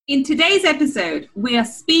In today's episode, we are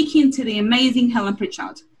speaking to the amazing Helen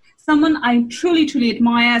Pritchard, someone I truly, truly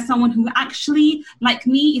admire, someone who actually, like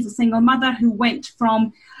me, is a single mother who went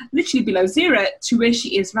from literally below zero to where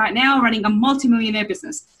she is right now, running a multi-millionaire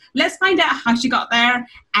business. Let's find out how she got there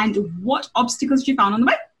and what obstacles she found on the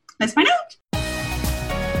way. Let's find out.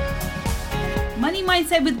 Money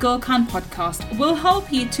Mindset with Gul Khan podcast will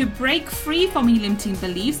help you to break free from your limiting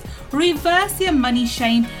beliefs, reverse your money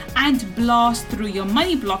shame, and blast through your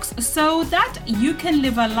money blocks so that you can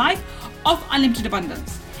live a life of unlimited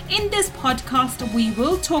abundance. In this podcast, we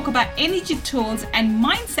will talk about energy tools and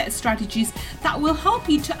mindset strategies that will help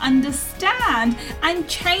you to understand and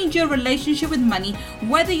change your relationship with money,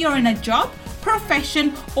 whether you're in a job,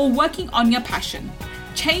 profession, or working on your passion.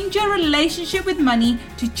 Change your relationship with money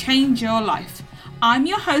to change your life. I'm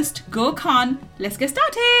your host, Gul Khan. Let's get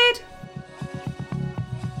started.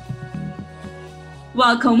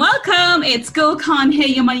 Welcome. It's Gul Khan here,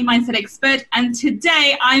 your money mindset expert. And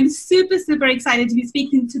today I'm super excited to be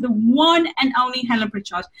speaking to the one and only Helen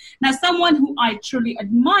Pritchard. Now, someone who I truly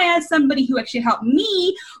admire, somebody who actually helped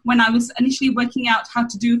me when I was initially working out how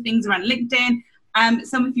to do things around LinkedIn.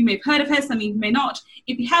 Some of you may have heard of her, some of you may not.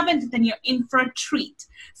 If you haven't, then you're in for a treat.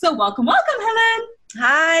 So welcome, Helen.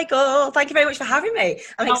 Hi, Gul. Thank you very much for having me.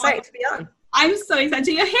 I'm excited to be on. I'm so excited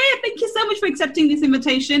you're here. Thank you so much for accepting this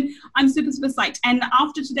invitation. I'm super psyched. And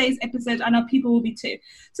after today's episode, I know people will be too.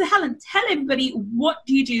 So Helen, tell everybody, what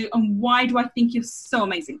do you do and why do I think you're so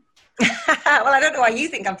amazing? Well, I don't know why you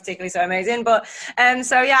think I'm particularly so amazing, but I'm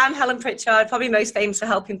Helen Pritchard, probably most famous for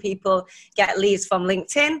helping people get leads from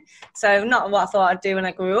LinkedIn. So not what I thought I'd do when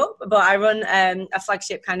I grew up, but I run a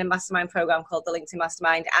flagship kind of mastermind program called the LinkedIn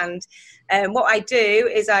Mastermind. And what I do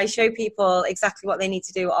is I show people exactly what they need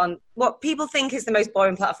to do on what people think is the most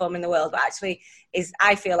boring platform in the world, but actually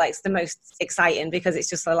I feel like it's the most exciting because it's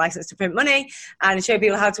just a license to print money, and show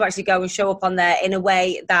people how to actually go and show up on there in a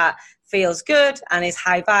way that feels good and is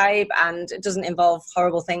high vibe and doesn't involve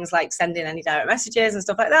horrible things like sending any direct messages and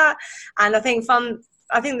stuff like that. And I think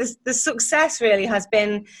the success really has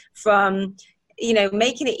been from,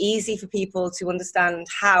 making it easy for people to understand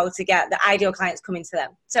how to get the ideal clients coming to them.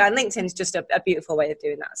 So, and LinkedIn is just a beautiful way of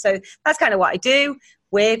doing that. So that's kind of what I do,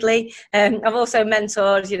 weirdly. I've also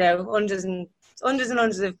mentored,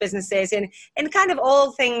 hundreds of businesses in kind of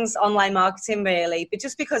all things online marketing, really. But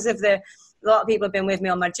just because of a lot of people have been with me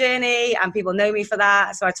on my journey and people know me for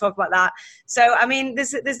that. So I talk about that. So, I mean, there's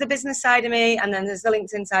the business side of me, and then there's the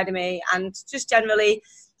LinkedIn side of me, and just generally,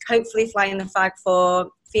 hopefully flying the flag for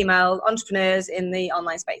female entrepreneurs in the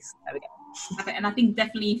online space. There we go. And I think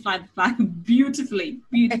definitely you fly the flag beautifully.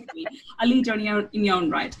 A leader in your own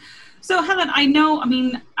right. So Helen, I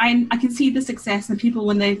can see the success, and people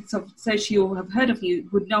when they sort of search you or have heard of you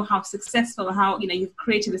would know how successful, how you've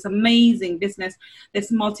created this amazing business, this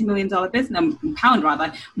multi-million pound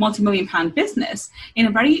business in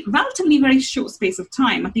a relatively very short space of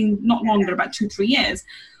time. I think not longer, about 2-3 years.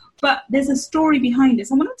 But there's a story behind it.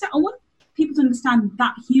 So I want people to understand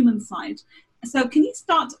that human side. So can you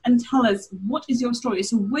start and tell us what is your story?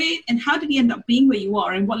 So where and how did you end up being where you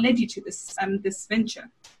are, and what led you to this venture?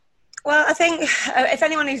 Well, I think if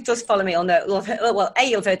anyone who does follow me will know,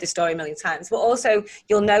 you've heard this story a million times, but also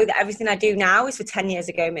you'll know that everything I do now is for 10 years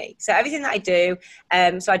ago me. So everything that I do,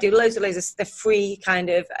 so I do loads of the free kind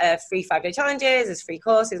of free 5-day challenges, there's free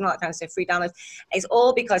courses and all that kind of stuff, free downloads. It's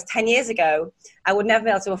all because 10 years ago, I would never be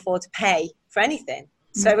able to afford to pay for anything.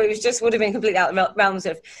 So it would have been completely out of the realms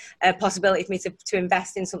of possibility for me to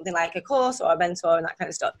invest in something like a course or a mentor and that kind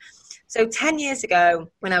of stuff. So 10 years ago,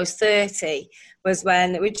 when I was 30, was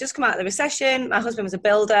when we'd just come out of the recession. My husband was a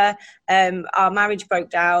builder. Our marriage broke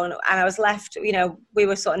down, and I was left, we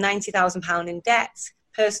were sort of £90,000 in debt,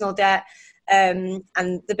 personal debt. And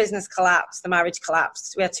the business collapsed, the marriage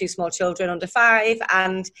collapsed. We had 2 small children under 5,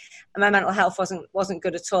 and my mental health wasn't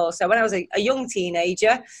good at all. So when I was a young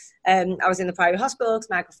teenager, I was in the private hospital because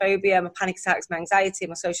my agoraphobia, my panic attacks, my anxiety,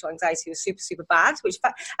 my social anxiety was super bad, which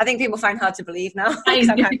I think people find hard to believe now.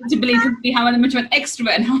 It's difficult to believe how much of an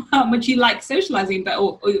extrovert and how much you like socializing, but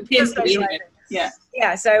or appears to be.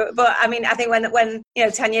 Yeah. So, but I mean, I think when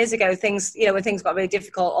 10 years ago, things, when things got really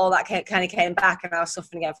difficult, all that kind of came back, and I was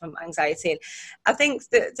suffering again from anxiety. And I think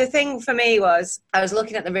the thing for me was I was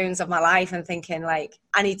looking at the ruins of my life and thinking, like,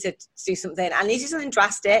 I need to do something. I need to do something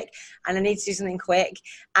drastic, and I need to do something quick.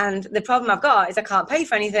 And the problem I've got is I can't pay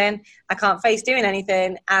for anything, I can't face doing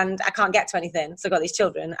anything, and I can't get to anything. So I've got these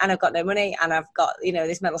children, and I've got no money, and I've got,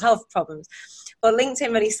 this mental health problems. But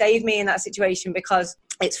LinkedIn really saved me in that situation because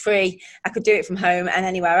It's free. I could do it from home and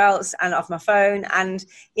anywhere else and off my phone. And,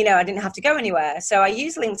 you know, I didn't have to go anywhere. So I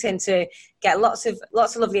used LinkedIn to get lots of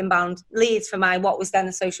lovely inbound leads for my, what was then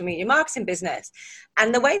a social media marketing business.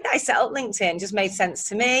 And the way that I set up LinkedIn just made sense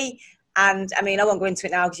to me. And I mean, I won't go into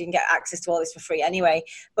it now because you can get access to all this for free anyway.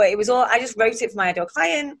 But it was all, I just wrote it for my ideal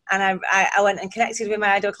client, and I went and connected with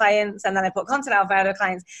my ideal clients, and then I put content out for my ideal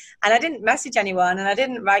clients, and I didn't message anyone, and I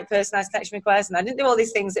didn't write personalized connection requests, and I didn't do all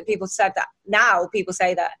these things that people said that now people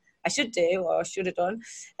say that I should do or should have done.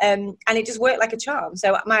 And it just worked like a charm.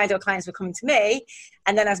 So my ideal clients were coming to me.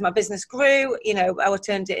 And then as my business grew, you know, I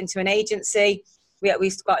turned it into an agency.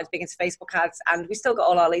 We started big into Facebook ads, and we still got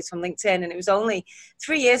all our leads from LinkedIn. And it was only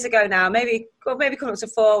 3 years ago now, maybe coming up to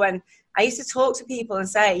 4, when I used to talk to people and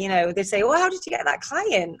say, you know, they'd say, well, how did you get that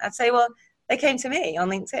client? I'd say, well, they came to me on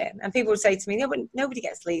LinkedIn. And people would say to me, no, nobody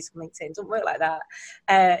gets leads from LinkedIn. It doesn't work like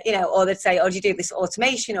that. You know, or they'd say, oh, do you do this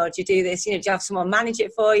automation? Or do you do this, you know, do you have someone manage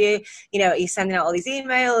it for you? You know, are you sending out all these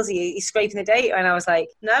emails? Are you scraping the data? And I was like,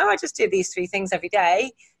 no, I just do these 3 things every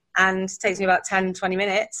day. And it takes me about 10, 20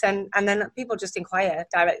 minutes. And then people just inquire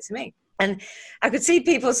direct to me. And I could see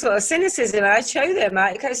people's sort of cynicism. And I'd show them,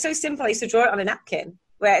 it's so simple. I used to draw it on a napkin,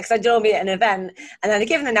 because I'd normally at an event, and then they'd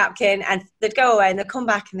give them the napkin and they'd go away and they'd come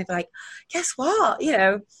back and they'd be like, guess what? You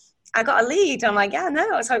know, I got a lead. I'm like, yeah, no,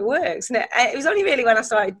 that's how it works. And it was only really when I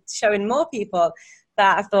started showing more people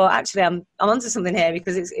that I thought, actually, I'm onto something here,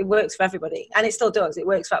 because it works for everybody. And it still does. It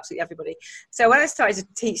works for absolutely everybody. So when I started to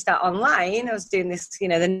teach that online, I was doing this, you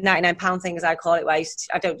know, the £99 thing, as I call it, where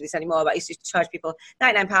I don't do this anymore, but I used to charge people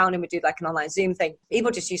 £99 and we'd do like an online Zoom thing.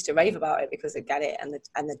 People just used to rave about it because they'd get it and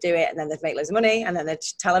they'd do it, and then they'd make loads of money, and then they'd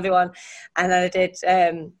tell everyone. And then I did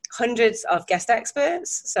hundreds of guest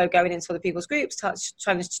experts, so going into other people's groups,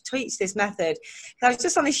 trying to teach this method. I was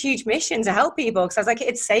just on this huge mission to help people, because I was like,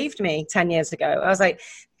 it saved me 10 years ago. I was like,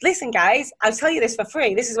 listen guys, I'll tell you this for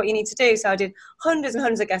free. This is what you need to do. So I did hundreds and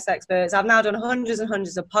hundreds of guest experts. I've now done hundreds and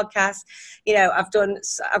hundreds of podcasts. You know, I've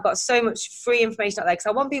got so much free information out there, because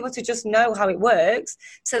I want people to just know how it works,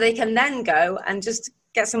 so they can then go and just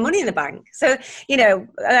get some money in the bank. So, you know,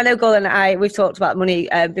 I know Gul and we've talked about money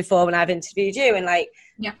before when I've interviewed you, and like,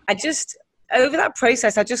 yeah, over that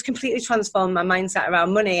process, I just completely transformed my mindset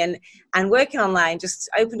around money, and working online just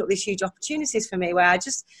opened up these huge opportunities for me, where I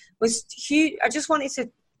just was huge.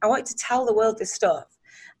 I wanted to tell the world this stuff,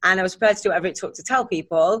 and I was prepared to do whatever it took to tell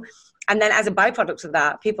people. And then as a byproduct of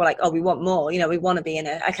that, people are like, oh, we want more. You know, we want to be in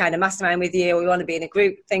a kind of mastermind with you. Or we want to be in a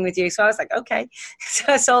group thing with you. So I was like, okay. So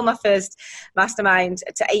I sold my first mastermind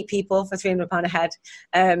to 8 people for £300 a head.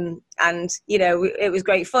 And, you know, it was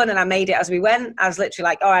great fun. And I made it as we went. I was literally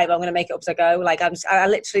like, all right, well, I'm going to make it up as I go. Like, I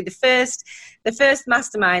literally, the first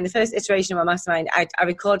mastermind, the first iteration of my mastermind, I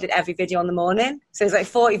recorded every video in the morning. So it was like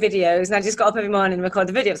 40 videos. And I just got up every morning and recorded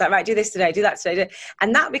the video. I was like, right, do this today, do that today.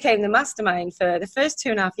 And that became the mastermind for the first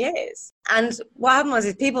 2.5 years. And what happened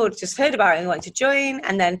was people just heard about it and wanted to join.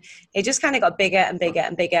 And then it just kind of got bigger and bigger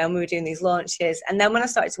and bigger. And we were doing these launches. And then when I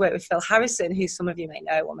started to work with Phil Harrison, who some of you may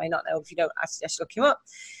know or may not know, if you don't, I suggest you look him up.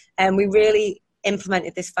 And we really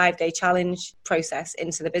implemented this 5-day challenge process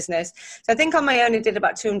into the business. So I think on my own, I did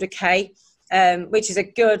about 200K, which is a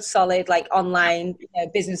good, solid, like online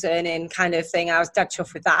business earning kind of thing. I was dead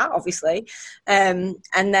chuffed with that, obviously.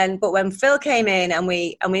 But when Phil came in and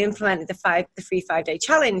we implemented the free 5-day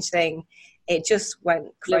challenge thing, it just went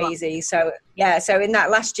crazy. So yeah, so in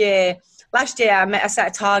that last year, I set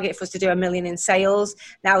a target for us to do 1 million in sales.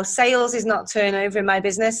 Now, sales is not turnover in my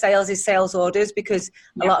business. Sales is sales orders, because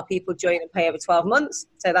a lot of people join and pay over 12 months.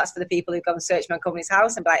 So that's for the people who go and search my company's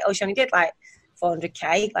house and be like, oh, she only did like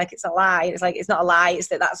 400K. Like, it's a lie. It's like, it's not a lie. It's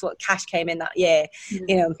that's what cash came in that year. Mm-hmm.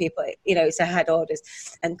 You know, and people, you know, it's a head orders.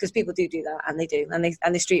 And because people do that, and they do. And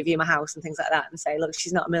they street view my house and things like that and say, look,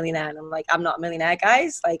 she's not a millionaire. And I'm like, I'm not a millionaire,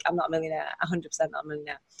 guys. Like, I'm not a millionaire. 100% not a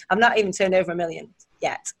millionaire. I'm not even turned over 1 million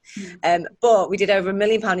yet. But we did over £1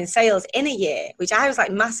 million in sales in a year, which I was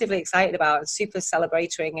like massively excited about and super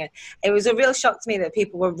celebratory. And it was a real shock to me that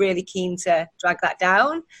people were really keen to drag that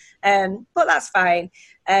down. But that's fine.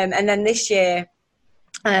 And then this year,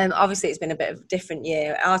 obviously it's been a bit of a different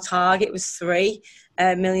year. Our target was 3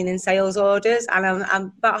 million in sales orders, and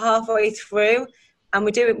I'm about halfway through. And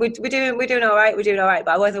we're doing all right. We're doing all right.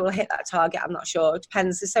 But whether we'll hit that target, I'm not sure. It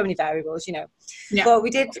depends. There's so many variables, you know. Yeah. But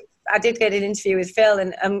I did get an interview with Phil,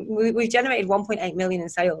 and we've generated 1.8 million in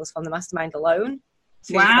sales from the mastermind alone.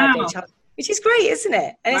 Wow. Which is great, isn't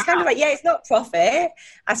it? And It's kind of like, yeah, it's not profit.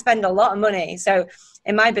 I spend a lot of money. So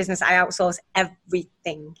in my business, I outsource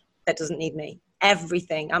everything that doesn't need me.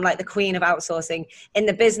 Everything. I'm like the queen of outsourcing in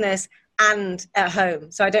the business and at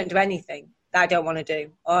home. So I don't do anything. that I don't want to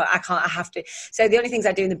do, or I have to. So the only things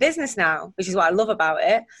I do in the business now, which is what I love about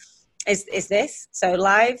it, is this. So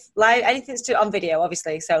live, anything that's on video,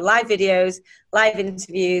 obviously. So live videos, live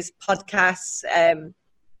interviews, podcasts,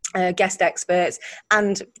 guest experts,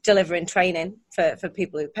 and delivering training for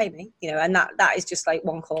people who pay me, and that is just like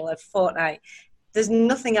one call a fortnight. There's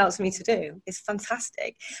nothing else for me to do. It's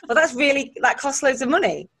fantastic. But that costs loads of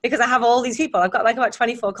money because I have all these people. I've got like about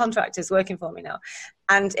 24 contractors working for me now.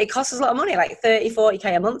 And it costs us a lot of money, like 30,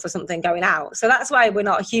 40K a month or something going out. So that's why we're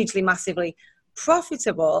not hugely, massively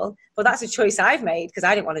profitable. But that's a choice I've made because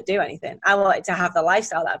I didn't want to do anything. I wanted to have the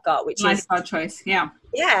lifestyle that I've got, which lifestyle choice. Yeah.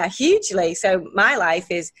 Yeah, hugely. So my life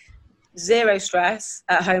is zero stress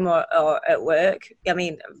at home or at work. I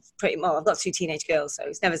mean, pretty much. I've got 2 teenage girls, so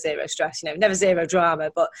it's never zero stress, never zero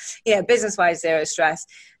drama. But, business-wise, zero stress.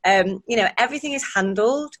 Everything is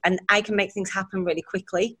handled and I can make things happen really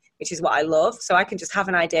quickly, which is what I love. So I can just have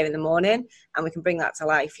an idea in the morning and we can bring that to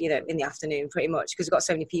life, in the afternoon pretty much because we've got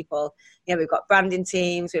so many people. We've got branding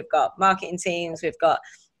teams, we've got marketing teams, we've got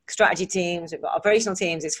strategy teams, we've got operational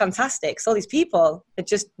teams. It's fantastic. So all these people that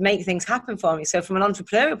just make things happen for me. So from an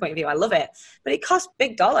entrepreneurial point of view, I love it. But it costs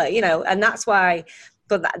big dollar, and that's why.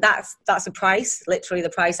 But that's the price, literally the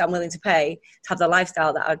price I'm willing to pay to have the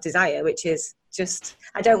lifestyle that I desire, which is just,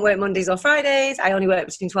 I don't work Mondays or Fridays. I only work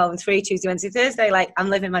between 12 and 3, Tuesday, Wednesday, Thursday. Like, I'm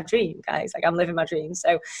living my dream, guys. Like, I'm living my dream.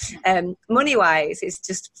 So money-wise, it's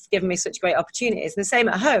just given me such great opportunities. And the same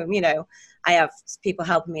at home, I have people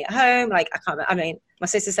helping me at home. Like, my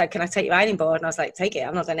sister said, can I take your ironing board? And I was like, take it.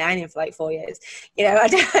 I've not done ironing for like 4 years.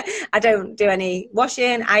 I don't do any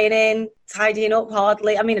washing, ironing, tidying up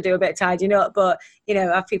hardly. I mean, I do a bit of tidying up, but, I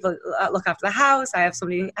have people that look after the house. I have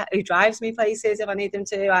somebody who drives me places if I need them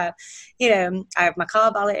to. I have my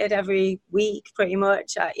car balloted every week pretty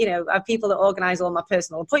much. I have people that organise all my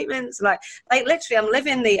personal appointments. Like literally, I'm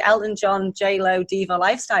living the Elton John, J-Lo, diva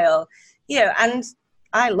lifestyle, and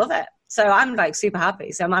I love it. So I'm like super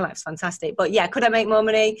happy. So my life's fantastic. But yeah, could I make more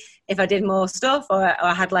money if I did more stuff or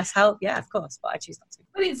I had less help? Yeah, of course. But I choose not to.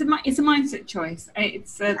 Well, it's a mindset choice.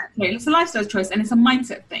 It's a lifestyle choice and it's a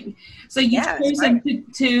mindset thing. So you've chosen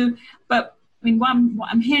to, but I mean, what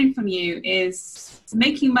I'm hearing from you is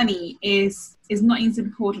making money is not as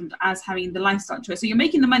important as having the lifestyle choice. So you're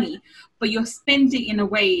making the money, but you're spending in a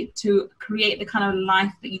way to create the kind of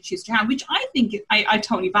life that you choose to have, which I think I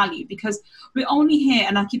totally value because we're only here,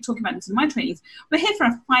 and I keep talking about this in my trainings, we're here for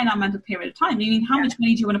a finite amount of period of time. I mean, how much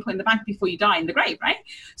money do you want to put in the bank before you die in the grave, right?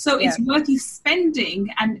 So it's worth you spending,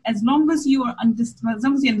 and as long as you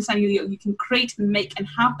understand you can create and make and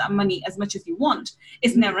have that money as much as you want,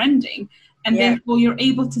 it's never ending. And therefore you're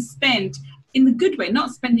able to spend in the good way, not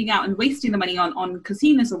spending out and wasting the money on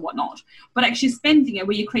casinos or whatnot, but actually spending it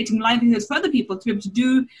where you're creating livelihoods for other people to be able to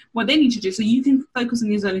do what they need to do so you can focus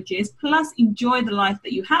on your own genius, plus enjoy the life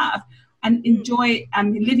that you have and enjoy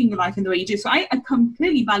living your life in the way you do. So I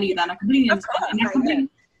completely value that. I completely understand.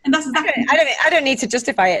 And that's exactly. I don't need to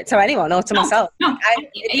justify it to anyone or to myself. No,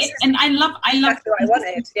 I love exactly what I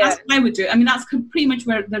wanted. Yeah. That's what I would do. I mean, that's pretty much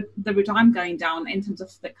where the route I'm going down in terms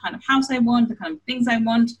of the kind of house I want, the kind of things I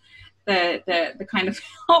want, the kind of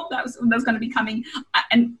help that's going to be coming.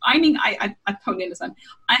 And ironing, I totally understand.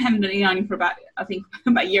 I haven't done any ironing for about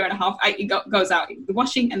a year and a half. It goes out, the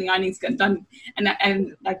washing and the ironing's done,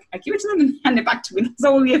 and like I give it to them and hand it back to me. That's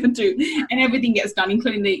all we ever do, and everything gets done,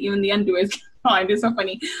 including even the underwears. It's so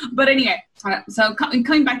funny. But anyway, so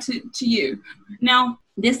coming back to you now.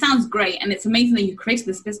 This sounds great, and it's amazing that you created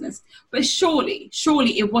this business. But surely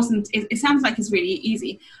it wasn't. It sounds like it's really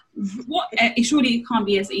easy. Surely it can't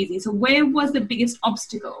be as easy. So where was the biggest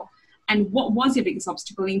obstacle, and what was your biggest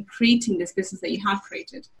obstacle in creating this business that you have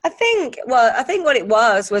created? I think what it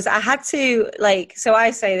was I had to so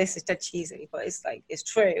I say this is dead cheesy, but it's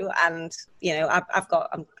true. And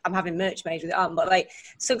I'm having merch made with it on, but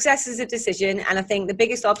success is a decision. And I think the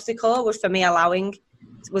biggest obstacle was me allowing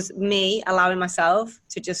myself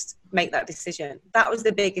to just make that decision. That was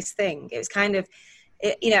the biggest thing. It was kind of,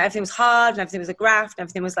 everything was hard and everything was a graft and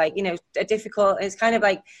everything was difficult. It's kind of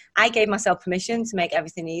I gave myself permission to make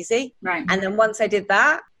everything easy. Right. And then once I did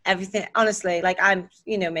that, everything, honestly, I'm,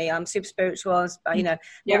 me, I'm super spiritual, but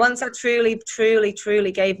once I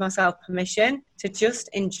truly gave myself permission to just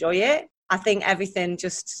enjoy it, I think everything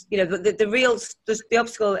just, the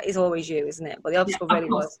obstacle is always you, isn't it? But the obstacle really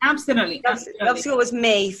was. Absolutely. The obstacle was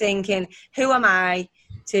me thinking, who am I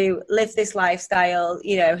to live this lifestyle?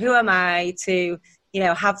 Who am I to,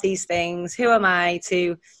 have these things? Who am I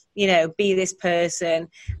to, be this person.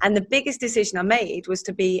 And the biggest decision I made was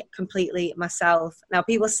to be completely myself. Now,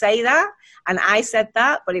 people say that, and I said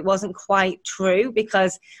that, but it wasn't quite true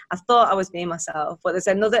because I thought I was being myself. But there's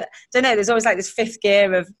there's always like this fifth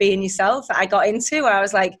gear of being yourself that I got into where I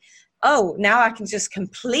was like, oh, now I can just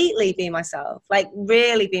completely be myself, like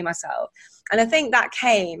really be myself. And I think that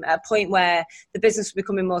came at a point where the business was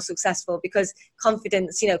becoming more successful because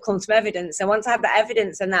confidence, comes from evidence. And once I had that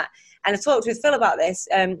evidence and I talked with Phil about this,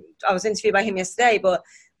 I was interviewed by him yesterday, but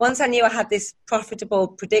once I knew I had this profitable,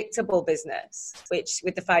 predictable business, which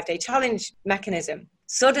with the 5-day challenge mechanism,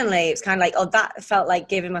 suddenly it's kind of like, oh, that felt like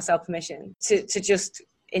giving myself permission to just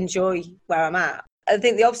enjoy where I'm at. I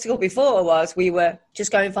think the obstacle before was we were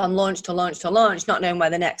just going from launch to launch to launch, not knowing where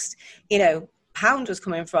the next, pound was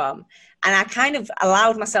coming from. And I kind of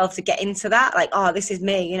allowed myself to get into that, like, oh, this is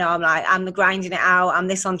me, I'm the grinding it out, I'm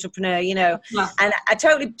this entrepreneur, Yeah. And I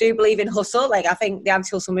totally do believe in hustle. Like, I think the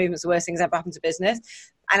anti-hustle movement's the worst thing that's ever happened to business.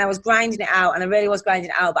 And I was grinding it out, and I really was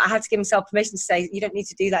grinding it out, but I had to give myself permission to say, you don't need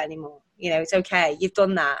to do that anymore. It's okay. You've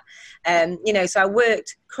done that. So I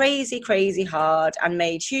worked crazy, crazy hard and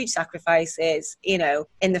made huge sacrifices, in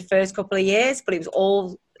the first couple of years, but it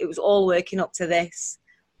was all working up to this.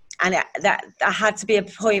 And that had to be a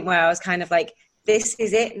point where I was kind of like, this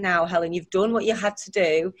is it now, Helen. You've done what you had to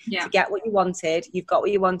do to get what you wanted. You've got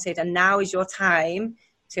what you wanted. And now is your time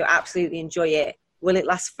to absolutely enjoy it. Will it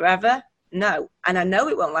last forever? No. And I know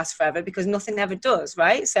it won't last forever because nothing ever does,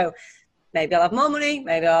 right? So maybe I'll have more money.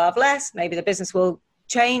 Maybe I'll have less. Maybe the business will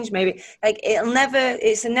change. Maybe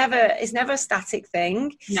it's never a static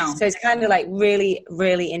thing. No. So it's kind of like really,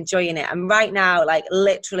 really enjoying it. And right now, like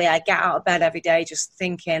literally I get out of bed every day just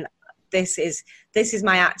thinking this is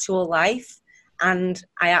my actual life, and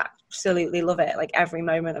I absolutely love it, like every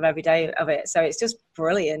moment of every day of it. So it's just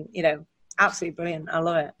brilliant, absolutely brilliant. I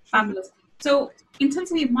love it. Fabulous. So in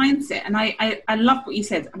terms of your mindset, and I love what you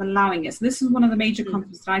said, I'm allowing it. So this is one of the major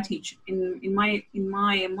concepts that I teach in my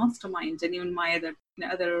mastermind and even my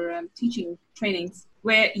other teaching trainings,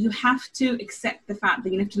 where you have to accept the fact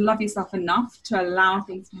that you have to love yourself enough to allow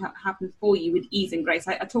things to happen for you with ease and grace.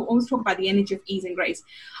 I always talk about the energy of ease and grace.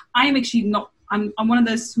 I am actually not, I'm one of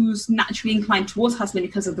those who's naturally inclined towards hustling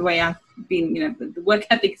because of the way I've been, the work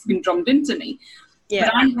ethic has been drummed into me. Yeah.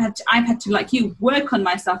 But I've had to, like you, work on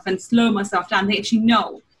myself and slow myself down. They actually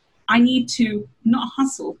know I need to not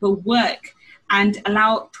hustle, but work and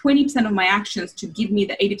allow 20% of my actions to give me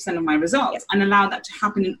the 80% of my results, and allow that to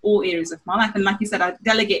happen in all areas of my life. And like you said, I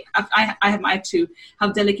delegate. I have to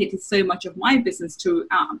have delegated so much of my business to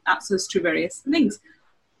outsource to various things.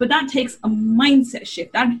 But that takes a mindset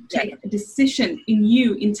shift. That takes a decision in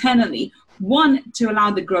you internally. One, to allow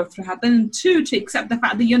the growth to happen, and two, to accept the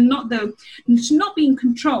fact that you're not be in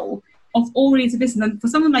control of all areas of business. And for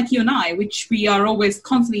someone like you and I, which we are always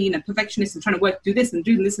constantly, perfectionists and trying to do this and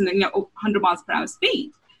 100 miles per hour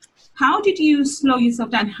speed. How did you slow yourself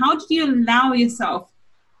down? How did you allow yourself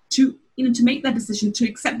to make that decision, to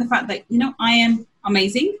accept the fact that, I am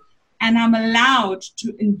amazing and I'm allowed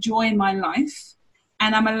to enjoy my life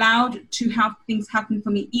and I'm allowed to have things happen for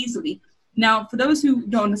me easily? Now, for those who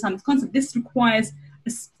don't understand this concept, this requires a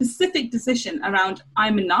specific decision around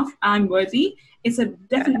I'm enough, I'm worthy. It's a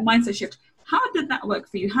definite mindset shift. How did that work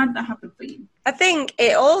for you? How did that happen for you? I think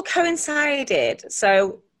it all coincided.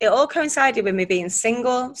 So it all coincided with me being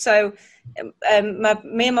single. So me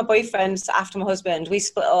and my boyfriend, after my husband, we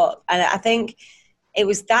split up. And I think it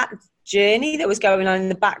was that journey that was going on in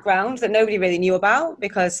the background that nobody really knew about,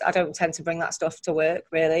 because I don't tend to bring that stuff to work,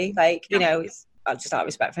 really. It's just out of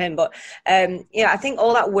respect for him. But, I think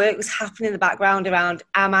all that work was happening in the background around,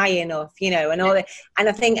 am I enough, and all that. And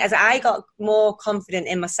I think as I got more confident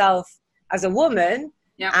in myself as a woman,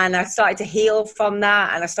 and I started to heal from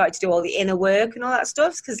that, and I started to do all the inner work and all that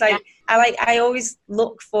stuff, because I always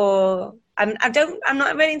look for, I'm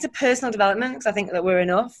not really into personal development because I think that we're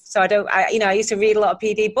enough. So I used to read a lot of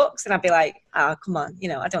PD books and I'd be like, oh, come on,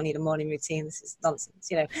 I don't need a morning routine. This is nonsense,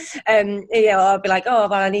 I'd be like, oh,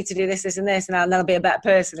 well, I need to do this, this and this, and then I'll be a better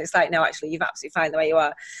person. It's like, no, actually, you're absolutely fine the way you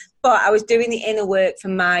are. But I was doing the inner work for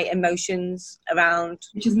my emotions around,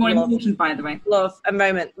 which is more important, by the way. Love and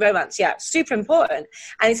romance, super important.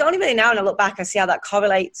 And it's only really now when I look back, I see how that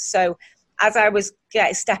correlates. So as I was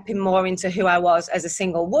stepping more into who I was as a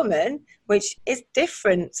single woman, which is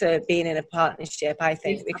different to being in a partnership, I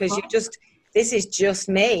think, because this is just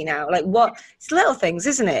me now. Like, it's little things,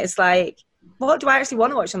 isn't it? It's like, what do I actually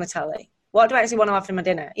want to watch on the telly? What do I actually want to have for my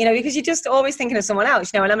dinner? Because you're just always thinking of someone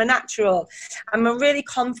else, and I'm a really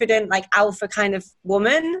confident, like, alpha kind of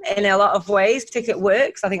woman in a lot of ways, particularly at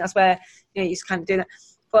work. So I think that's where, you just kind of do that.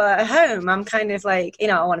 But at home, I'm kind of like,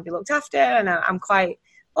 I want to be looked after, and I'm quite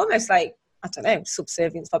almost like, I don't know,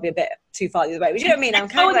 subservience probably a bit too far the other way. But you know what I mean? I'm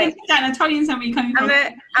kind of like, Italian,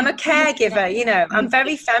 I'm a caregiver, you know. I'm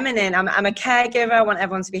very feminine. I'm a caregiver. I want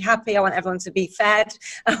everyone to be happy. I want everyone to be fed.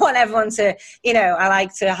 I want everyone to, you know, I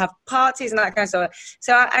like to have parties and that kind of stuff.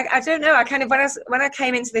 So I don't know. I kind of, when I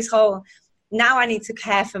came into this whole, now I need to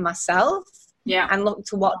care for myself. Yeah. And look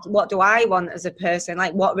to what do I want as a person,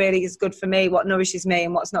 like what really is good for me, what nourishes me,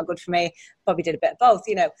 and what's not good for me. Probably did a bit of both,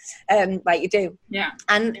 you know, like you do. Yeah.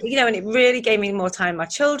 And, you know, and it really gave me more time with my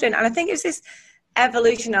children. And I think it was this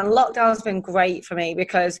evolution, and lockdown's been great for me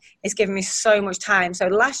because it's given me so much time. So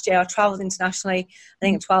last year I traveled internationally, I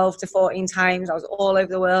think 12 to 14 times. I was all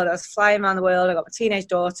over the world. I was flying around the world. I got my teenage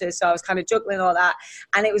daughters, so I was kind of juggling all that,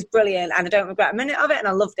 and it was brilliant, and I don't regret a minute of it, and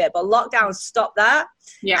I loved it. But lockdown stopped that.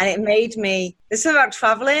 Yeah. And it made me, there's something about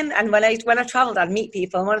traveling, and when I traveled, I'd meet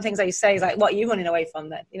people, and one of the things I used to say is like, what are you running away from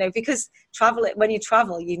then? You know, because when you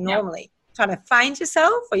travel, you normally trying to find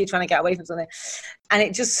yourself, or you're trying to get away from something. And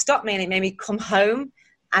it just stopped me, and it made me come home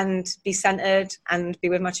and be centered and be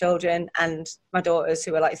with my children and my daughters,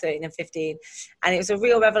 who were like 13 and 15. And it was a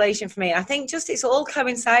real revelation for me. I think just it's all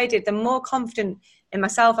coincided. The more confident in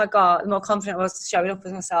myself I got, the more confident I was showing up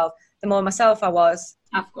as myself, the more myself I was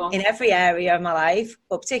in every area of my life,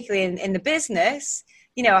 but particularly in the business.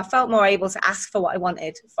 You know, I felt more able to ask for what I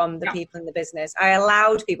wanted from the people in the business. I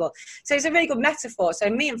allowed people. So it's a really good metaphor. So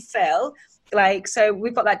me and Phil, like, so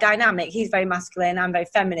we've got that dynamic. He's very masculine, I'm very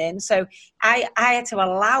feminine. So I had to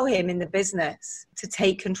allow him in the business to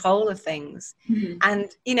take control of things. Mm-hmm.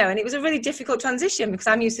 And, you know, and it was a really difficult transition because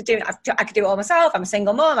I'm used to doing, I could do it all myself. I'm a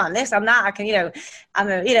single mom, I'm this, I'm that. I can,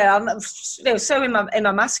 I'm so in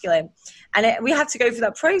my masculine. And we had to go through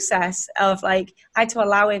that process of like, I had to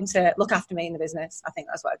allow him to look after me in the business. I think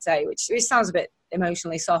that's what I'd say, which sounds a bit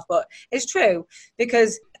emotionally soft, but it's true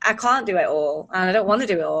because I can't do it all and I don't want to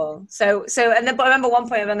do it all. But I remember one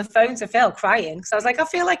point I was on the phone to Phil crying because I was like, I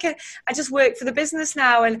feel like I just work for the business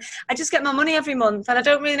now and I just get my money every month and I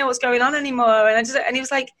don't really know what's going on anymore. And he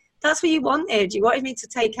was like, that's what you wanted. You wanted me to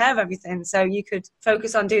take care of everything so you could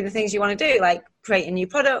focus on doing the things you want to do, like creating new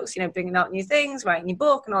products, you know, bringing out new things, writing your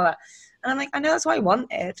book and all that. And I'm like, I know that's what I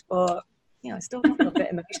wanted, but, you know, I still feel a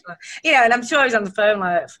bit emotional. You know, and I'm sure he's on the phone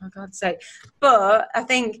like, for God's sake. But I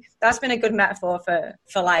think that's been a good metaphor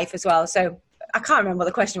for life as well. So I can't remember what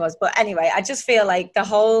the question was. But anyway, I just feel like the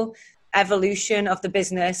whole evolution of the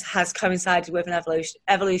business has coincided with an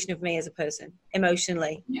evolution of me as a person,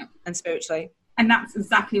 emotionally and spiritually. And that's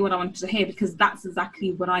exactly what I wanted to hear, because that's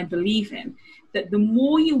exactly what I believe in, that the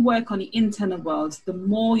more you work on the internal world, the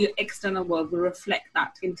more your external world will reflect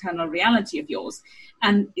that internal reality of yours.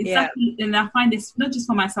 And exactly, and I find this not just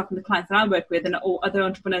for myself and the clients that I work with and or other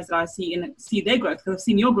entrepreneurs that I see their growth, because I've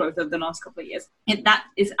seen your growth over the last couple of years. And that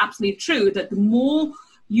is absolutely true, that the more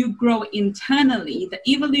you grow internally, the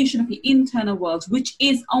evolution of the internal world, which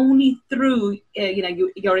is only through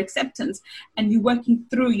your acceptance and you working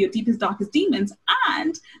through your deepest, darkest demons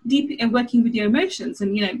and working with your emotions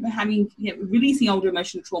and releasing older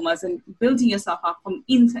emotional traumas and building yourself up from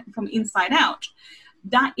inside out.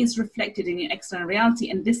 That is reflected in your external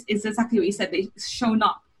reality, and this is exactly what you said. It's shown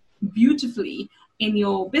up beautifully in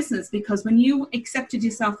your business, because when you accepted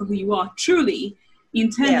yourself for who you are truly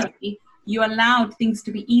internally, you allowed things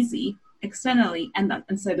to be easy externally, and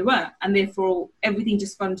so they were, and therefore everything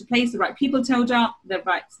just fell into place. The right people showed up, the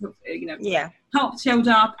right help showed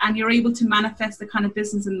up, and you're able to manifest the kind of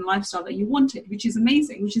business and the lifestyle that you wanted, which is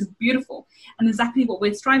amazing, which is beautiful, and exactly what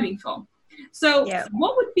we're striving for. So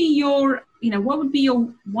what would be your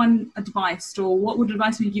one advice, or what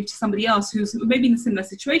advice would you give to somebody else who's maybe in a similar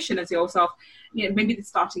situation as yourself? You know, maybe they're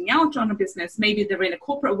starting out on a business, maybe they're in a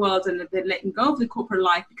corporate world and they're letting go of the corporate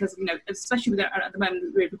life because, especially at the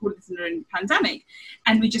moment we're recording this during the pandemic,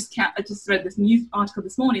 and I just read this news article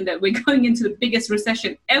this morning that we're going into the biggest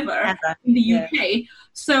recession ever in the UK.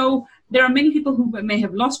 So there are many people who may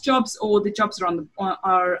have lost jobs, or the jobs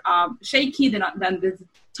are shaky. Then there's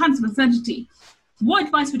tons of uncertainty. What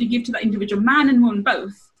advice would you give to that individual, man and woman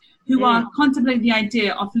both, who are contemplating the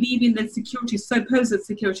idea of leaving the supposed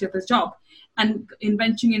security of his job and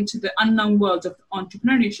venturing into the unknown world of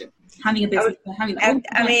entrepreneurship, having a business,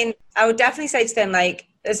 I would definitely say to them, like,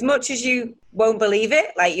 as much as you won't believe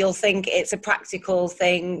it, like you'll think it's a practical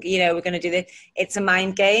thing, we're going to do this. It's a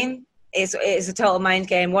mind game. It's a total mind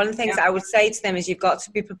game. One of the things I would say to them is you've got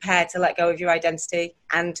to be prepared to let go of your identity.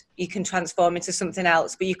 and you can transform into something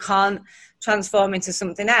else, but you can't transform into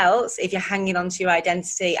something else if you're hanging on to your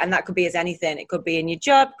identity. And that could be as anything. It could be in your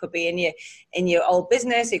job, could be in your old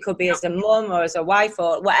business, it could be as a mum or as a wife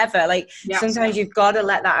or whatever. Like sometimes you've got to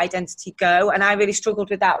let that identity go. And I really struggled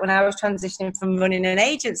with that when I was transitioning from running an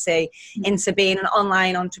agency into being an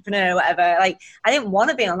online entrepreneur or whatever. Like I didn't want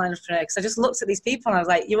to be an online entrepreneur because I just looked at these people and I was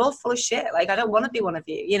like, you're all full of shit. Like I don't want to be one of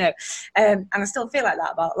you, you know. And I still feel like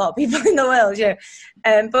that about a lot of people in the world, you know.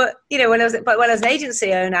 But you know, when I was an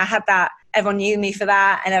agency owner, I had that. Everyone knew me for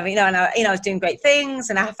that, and I was doing great things,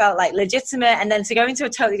 and I felt like legitimate. And then to go into a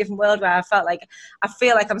totally different world where I feel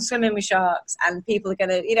like I'm swimming with sharks, and people are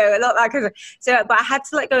gonna, you know, a lot of that kind of. So, but I had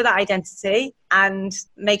to let go of that identity and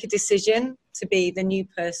make a decision to be the new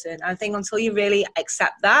person. I think until you really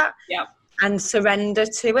accept that, and surrender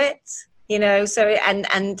to it. You know, so and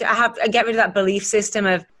I get rid of that belief system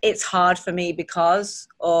of it's hard for me because,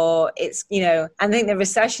 or it's, you know, I think the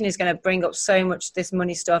recession is going to bring up so much this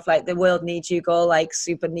money stuff, like the world needs you, girl, like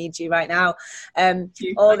super needs you right now.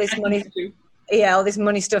 All this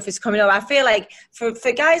money stuff is coming up. I feel like for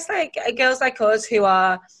guys like girls like us who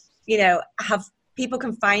are, you know, people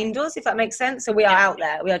can find us, if that makes sense. So we are out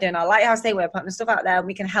there. We are doing our Lighthouse Day. We're putting stuff out there. And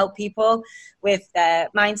we can help people with their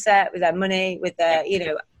mindset, with their money, with their, you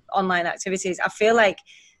know, online activities. I feel like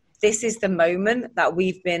this is the moment that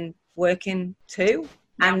we've been working to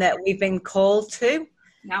and that we've been called to.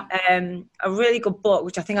 A really good book,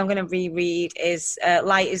 which I think I'm going to reread, is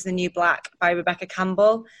Light is the New Black by Rebecca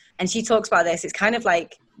Campbell. And she talks about this. It's kind of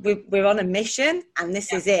like we're on a mission and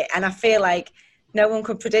this is it. And I feel like no one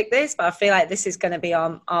could predict this, but I feel like this is going to be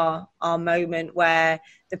our moment where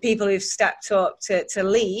the people who've stepped up to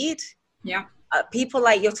lead, people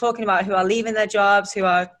like you're talking about who are leaving their jobs, who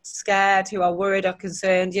are scared, who are worried or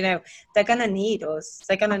concerned, you know, they're going to need us.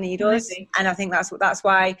 They're going to need us. And I think that's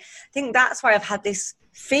why I've had this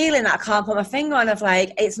feeling that I can't put my finger on of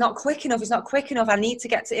like, it's not quick enough. I need to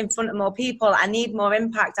get in front of more people. I need more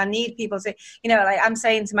impact. I need people to, you know, like I'm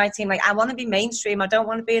saying to my team, like, I want to be mainstream. I don't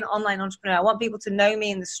want to be an online entrepreneur. I want people to know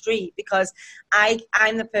me in the street because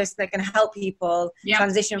I'm the person that can help people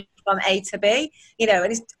transition from A to B, you know,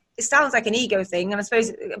 and it sounds like an ego thing, and I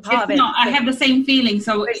suppose part of it. I have the same feeling,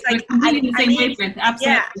 so it's like the same wavelength.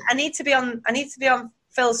 Absolutely. Yeah, I need to be on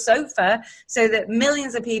Phil's sofa so that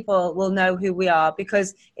millions of people will know who we are,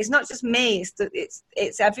 because it's not just me;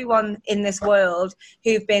 it's everyone in this world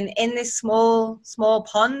who've been in this small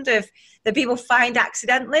pond of that people find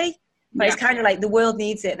accidentally. But it's kind of like the world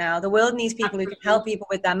needs it now. The world needs people who can help people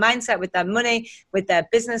with their mindset, with their money, with their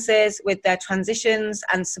businesses, with their transitions,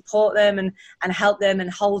 and support them and help them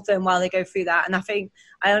and hold them while they go through that. And I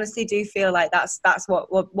honestly do feel like that's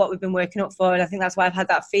what we've been working up for. And I think that's why I've had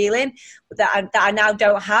that feeling that I now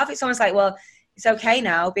don't have. It's almost like, well, it's okay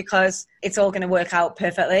now because it's all going to work out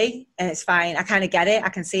perfectly and it's fine. I kind of get it. I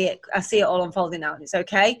can see it. I see it all unfolding now and it's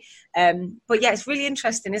okay. But yeah, it's really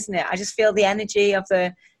interesting, isn't it? I just feel the energy of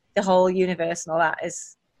the whole universe and all that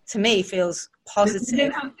is, to me, feels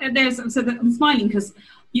positive. I'm smiling because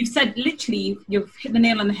you've said literally, you've hit the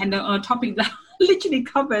nail on the head on a topic that I literally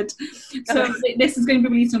covered. So this is going to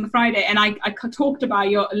be released on the Friday, and I talked about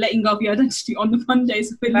your letting go of your identity on the Monday.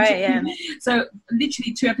 So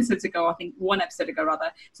literally 2 episodes ago, I think 1 episode ago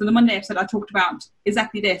rather. So the Monday episode, I talked about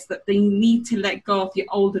exactly this, that they need to let go of your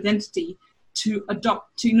old identity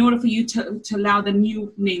in order for you to allow the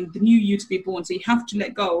new you to be born. So you have to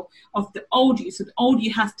let go of the old you. So the old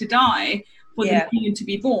you has to die for the new you to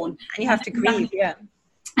be born. And you have to grieve,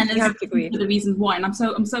 And then you have to grieve. For the reasons why. And I'm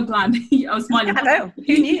so glad I was smiling. I know.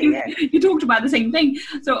 Who knew? Yeah. You talked about the same thing.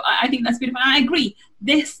 So I think that's beautiful. And I agree.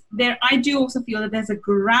 I do also feel that there's a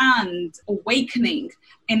grand awakening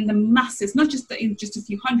in the masses, not just in just a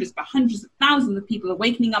few hundreds, but hundreds of thousands of people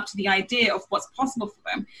awakening up to the idea of what's possible for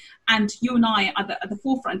them. And you and I are at the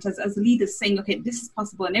forefront as leaders saying, okay, this is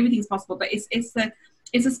possible and everything's possible. But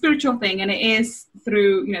it's a spiritual thing, and it is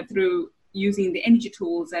through using the energy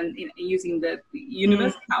tools and using the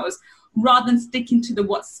universal powers, rather than sticking to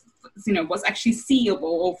what's actually seeable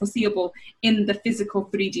or foreseeable in the physical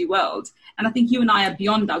 3D world. And I think you and I are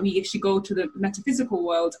beyond that. We actually go to the metaphysical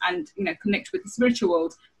world and connect with the spiritual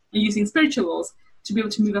world, and using spirituals to be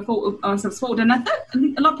able to move ourselves forward. And I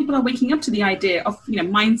think a lot of people are waking up to the idea of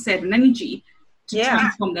mindset and energy to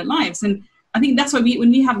transform their lives. And I think that's why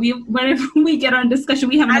wherever we get on discussion,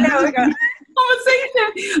 we have conversation,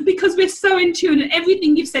 because we're so in tune, and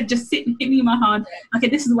everything you've said just hit me in my heart. Okay,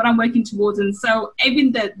 this is what I'm working towards. And so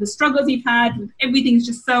even the struggles you've had, everything's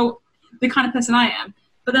just so the kind of person I am.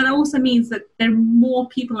 But that also means that there are more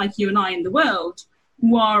people like you and I in the world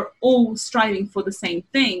who are all striving for the same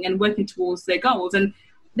thing and working towards their goals. And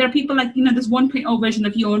there are people like, there's 1.0 version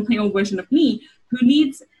of you, 1.0 version of me, who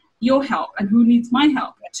needs your help and who needs my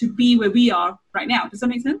help to be where we are right now. Does that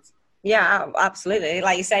make sense? Yeah, absolutely.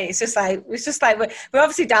 Like you say, it's just like we're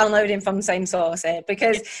obviously downloading from the same source here,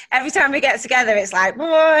 because every time we get together, it's like,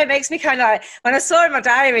 oh, it makes me kind of like, when I saw in my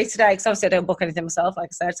diary today, because obviously I don't book anything myself, like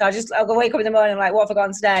I said, so I'll go wake up in the morning, I'm like, what have I got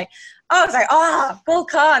on today? Oh, I was like,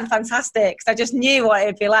 Gulkhan, fantastic. Because I just knew what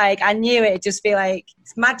it'd be like. I knew it'd just be like,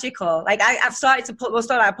 it's magical. Like I've started to put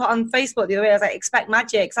I put on Facebook the other day, I was like, expect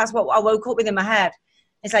magic. Because that's what I woke up with in my head.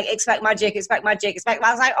 It's like, expect magic.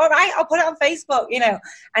 I was like, all right, I'll put it on Facebook, and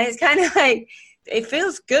it's kind of like, it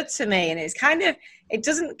feels good to me. And it's kind of, it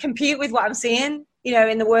doesn't compute with what I'm seeing,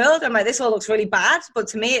 in the world. I'm like, this all looks really bad. But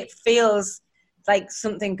to me, it feels like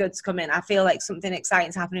something good's coming. I feel like something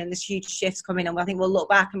exciting's happening. This huge shift's coming. And I think we'll look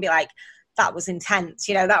back and be like, that was intense.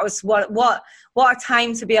 That was what a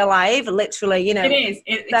time to be alive, literally, It is.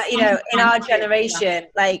 In our generation,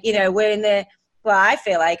 like, we're in the, well, I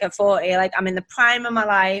feel like at 40, like I'm in the prime of my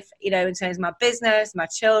life, in terms of my business, my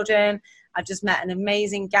children. I've just met an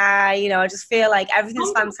amazing guy. I just feel like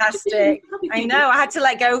everything's fantastic. I know. I had to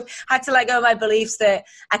let go of my beliefs that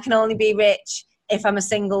I can only be rich if I'm a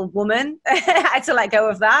single woman. I had to let go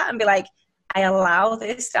of that and be like, I allow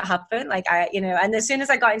this to happen. Like and as soon as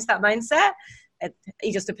I got into that mindset,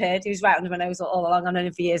 he just appeared. He was right under my nose all along. I've known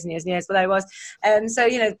him for years and years and years, but I was. So,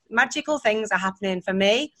 magical things are happening for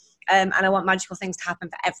me. And I want magical things to happen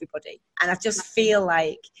for everybody. And I just feel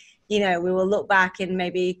like, we will look back in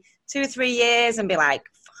maybe 2 or 3 years and be like,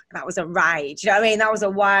 fuck, that was a ride. You know what I mean? That was a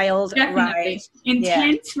wild ride.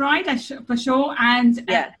 Intense ride, for sure. And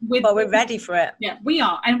but we're ready for it. Yeah, we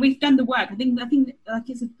are. And we've done the work. I think like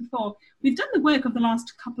I said before, we've done the work of the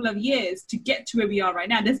last couple of years to get to where we are right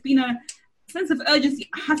now. There's been a sense of urgency.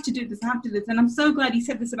 I have to do this. And I'm so glad you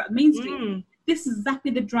said this about mainstream. This is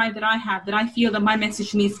exactly the drive that I have, that I feel that my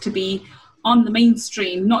message needs to be on the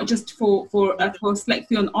mainstream, not just for select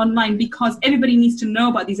few on online, because everybody needs to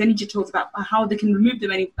know about these energy tools, about how they can remove the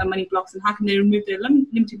money blocks and how can they remove their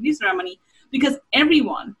limited beliefs around money. Because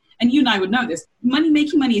everyone, and you and I would know this,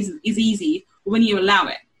 making money is easy when you allow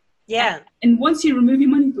it. Yeah. And once you remove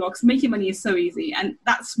your money blocks, making money is so easy. And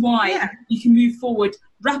that's why you can move forward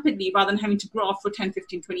rapidly rather than having to grow off for 10,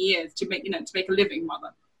 15, 20 years to make a living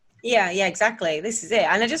rather. Yeah, exactly. This is it.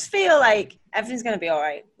 And I just feel like everything's going to be all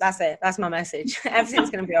right. That's it. That's my message.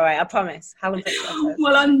 Everything's going to be all right. I promise. Helen Pritchard.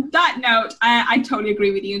 Well, on that note, I totally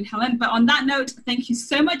agree with you, Helen. But on that note, thank you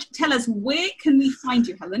so much. Tell us, where can we find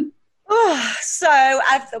you, Helen? So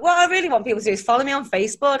what I really want people to do is follow me on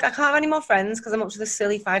Facebook. I can't have any more friends because I'm up to the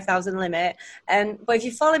silly 5,000 limit. But if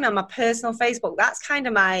you follow me on my personal Facebook, that's kind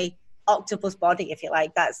of my octopus body, if you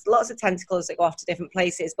like. That's lots of tentacles that go off to different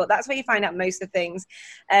places, but that's where you find out most of the things.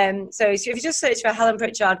 So if you just search for Helen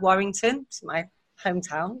Pritchard Warrington, it's my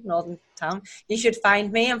hometown, northern town, you should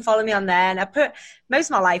find me and follow me on there. And I put most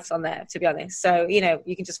of my life's on there, to be honest. So,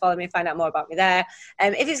 you can just follow me and find out more about me there.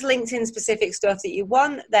 If it's LinkedIn specific stuff that you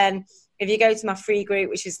want, then if you go to my free group,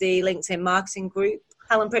 which is the LinkedIn marketing group,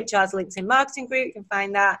 Helen Pritchard's LinkedIn marketing group, you can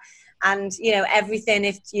find that. And, everything,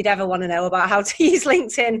 if you'd ever want to know about how to use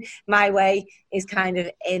LinkedIn my way, is kind of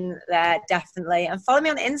in there, definitely. And follow me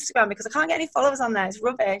on Instagram, because I can't get any followers on there. It's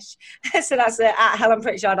rubbish. So that's it, at Helen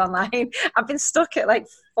Pritchard Online. I've been stuck at like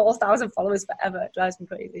 4,000 followers forever. It drives me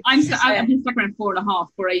crazy. I've been stuck around 4.5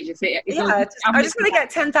 for ages. I just want to get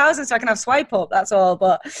 10,000 so I can have swipe up, that's all.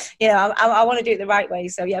 But, I want to do it the right way.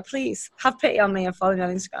 So, yeah, please have pity on me and follow me on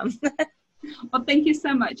Instagram. Well, thank you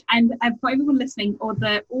so much. And for everyone listening, all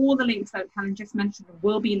the links that Helen just mentioned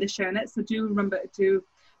will be in the show notes. So do remember to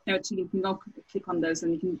you can go click on those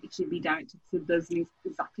and you can actually be directed to those links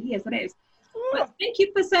exactly as it is. But thank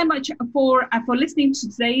you so much for listening to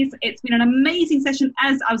today's. It's been an amazing session,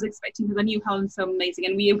 as I was expecting, because I knew Helen's so amazing,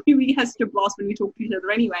 and we really had such a blast when we talk to each other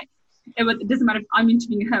anyway. It doesn't matter if I'm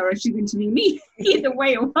interviewing her or she's interviewing me. Either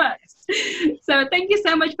way it works. So thank you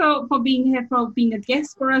so much for being here, for being a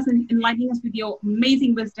guest for us and enlightening us with your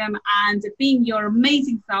amazing wisdom and being your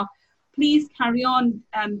amazing self. Please carry on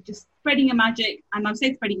just spreading your magic. And I'm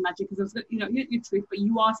saying spreading magic because your truth, but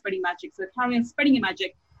you are spreading magic. So carry on spreading your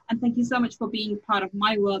magic. And thank you so much for being part of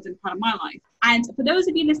my world and part of my life. And for those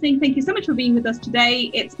of you listening, thank you so much for being with us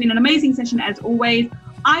today. It's been an amazing session as always.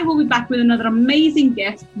 I will be back with another amazing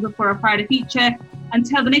guest for a Friday feature.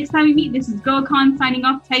 Until the next time we meet, this is Gulkhan signing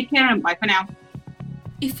off. Take care and bye for now.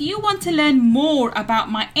 If you want to learn more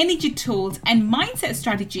about my energy tools and mindset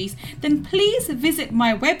strategies, then please visit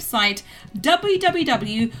my website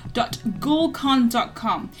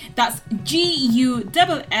www.gulkhan.com. That's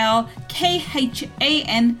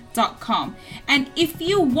GULLKHAN.com. And if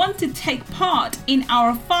you want to take part in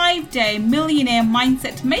our 5-day Millionaire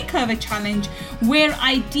Mindset Makeover Challenge, where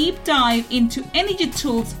I deep dive into energy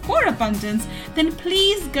tools for abundance, then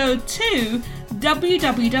please go to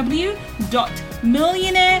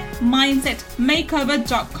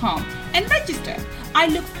www.millionairemindsetmakeover.com and register. I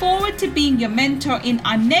look forward to being your mentor in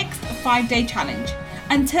our next 5-day challenge.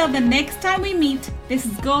 Until the next time we meet, this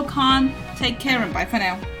is Gul Khan. Take care and bye for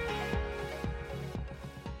now.